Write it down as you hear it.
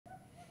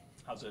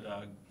How's it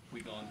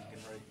week going?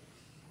 Getting ready?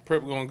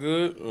 Prep going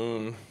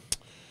good.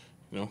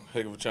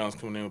 Heck of a challenge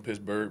coming in with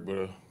Pittsburgh,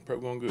 but prep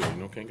going good.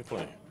 Can't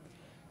complain.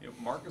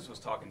 Marcus was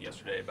talking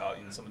yesterday about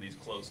some of these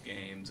close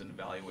games and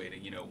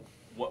evaluating,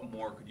 what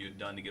more could you have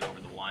done to get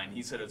over the line.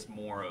 He said it's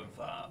more of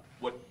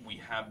what we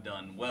have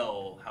done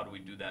well, how do we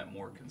do that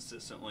more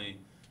consistently.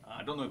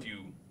 I don't know if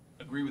you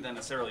agree with that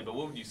necessarily, but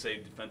what would you say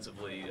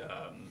defensively,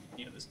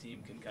 this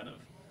team can kind of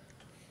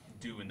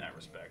do in that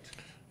respect?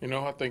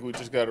 I think we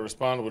just got to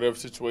respond to whatever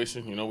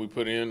situation, we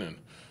put in, and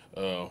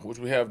which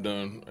we have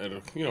done at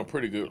a,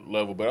 pretty good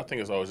level. But I think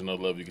there's always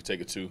another level you can take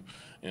it to.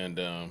 And,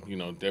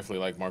 definitely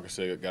like Marcus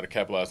said, got to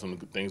capitalize on the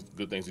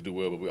good things we do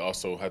well, but we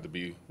also have to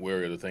be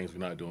wary of the things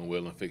we're not doing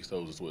well and fix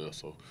those as well.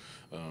 So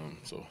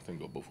I think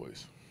go both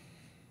ways.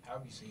 How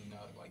have you seen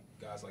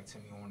guys like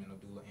Timmy Horn and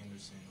Abdullah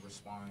Anderson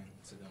respond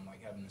to them,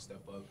 having to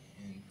step up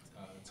in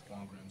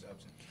Taquan Graham's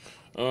absence?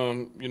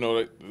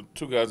 The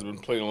two guys have been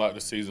playing a lot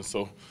this season,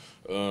 so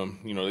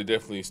they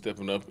definitely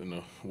stepping up in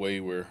a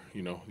way where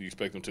you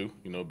expect them to,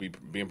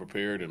 being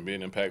prepared and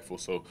being impactful.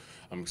 So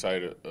I'm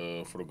excited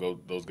for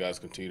those guys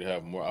to continue to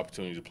have more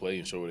opportunity to play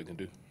and show what they can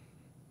do.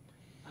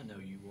 I know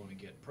you want to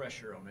get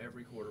pressure on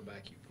every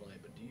quarterback you play,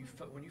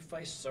 but when you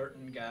face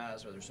certain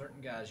guys, are there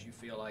certain guys you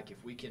feel like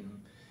if we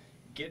can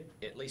get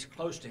at least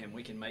close to him,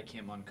 we can make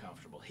him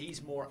uncomfortable?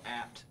 He's more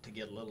apt to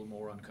get a little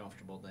more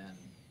uncomfortable than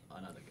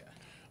another guy.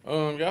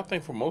 I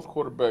think for most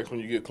quarterbacks, when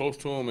you get close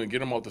to them and get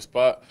them off the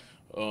spot,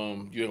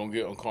 you're going to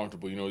get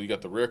uncomfortable. You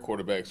got the rare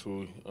quarterbacks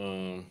who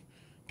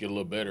get a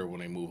little better when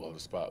they move off the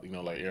spot,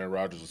 like Aaron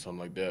Rodgers or something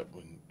like that.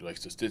 When,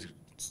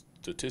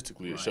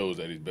 statistically, it shows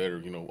that he's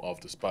better,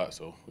 off the spot.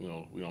 So, we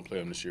don't play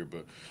him this year.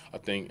 But I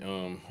think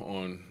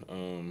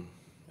on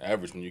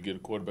average, when you get a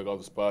quarterback off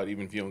the spot,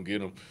 even if you don't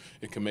get him,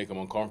 it can make them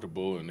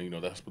uncomfortable. And,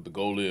 that's what the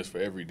goal is for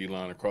every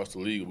D-line across the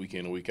league week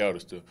in and week out,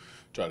 is to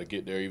try to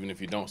get there, even if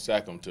you don't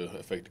sack them, to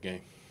affect the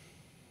game.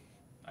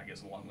 I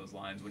guess along those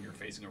lines, when you're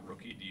facing a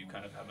rookie, do you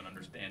kind of have an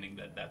understanding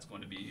that that's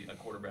going to be a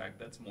quarterback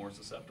that's more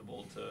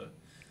susceptible to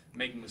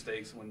making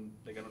mistakes when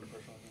they get under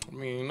pressure? I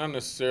mean, not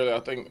necessarily. I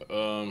think,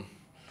 when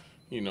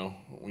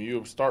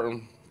you're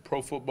starting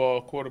pro football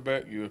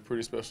quarterback, you're a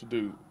pretty special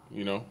dude,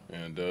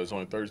 and there's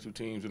only 32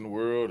 teams in the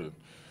world,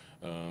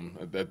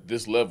 and at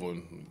this level,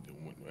 and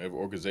every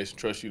organization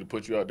trusts you to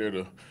put you out there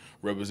to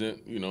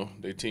represent,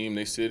 their team,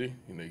 their city,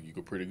 you're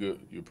a pretty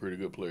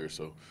good player.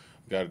 So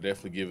got to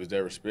definitely give us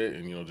that respect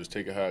and, just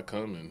take it how it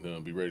comes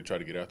and be ready to try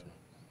to get after it.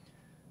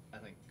 I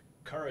think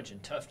courage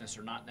and toughness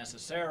are not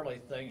necessarily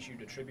things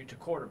you'd attribute to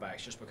quarterbacks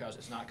just because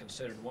it's not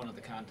considered one of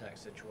the contact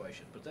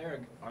situations. But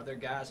are there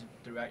guys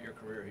throughout your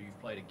career who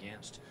you've played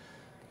against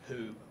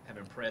who have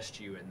impressed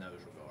you in those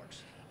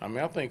regards? I mean,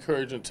 I think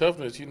courage and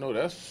toughness,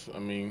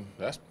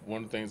 that's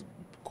one of the things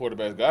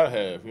quarterbacks got to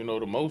have,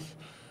 the most.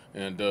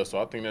 And so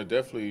I think that's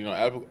definitely,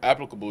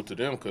 applicable to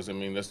them because,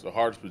 that's the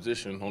hardest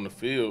position on the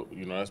field.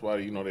 That's why,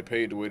 they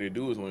paid the way they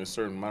do is when there's a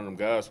certain amount of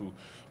them guys who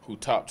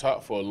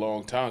top for a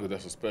long time because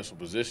that's a special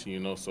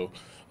position, So,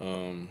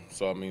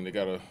 they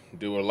got to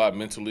deal with a lot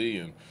mentally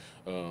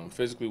and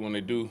physically when they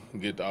do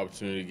get the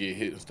opportunity to get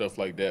hit and stuff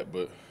like that.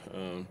 But,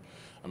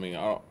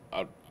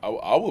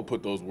 I would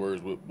put those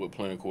words with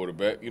playing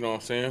quarterback. You know what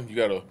I'm saying? You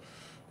got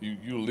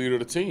you a leader of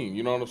the team.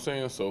 You know what I'm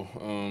saying? So,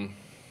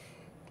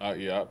 I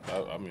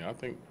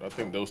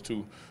think those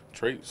two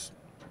traits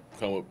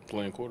come with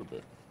playing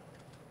quarterback.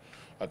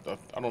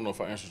 I don't know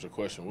if I answered your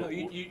question. No,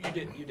 you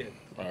did. You did.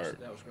 All right.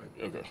 That was great.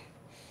 Okay.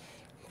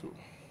 Cool.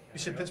 You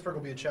said Pittsburgh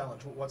will be a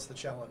challenge. What's the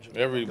challenge?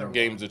 Every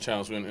game's a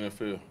challenge in the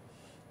NFL.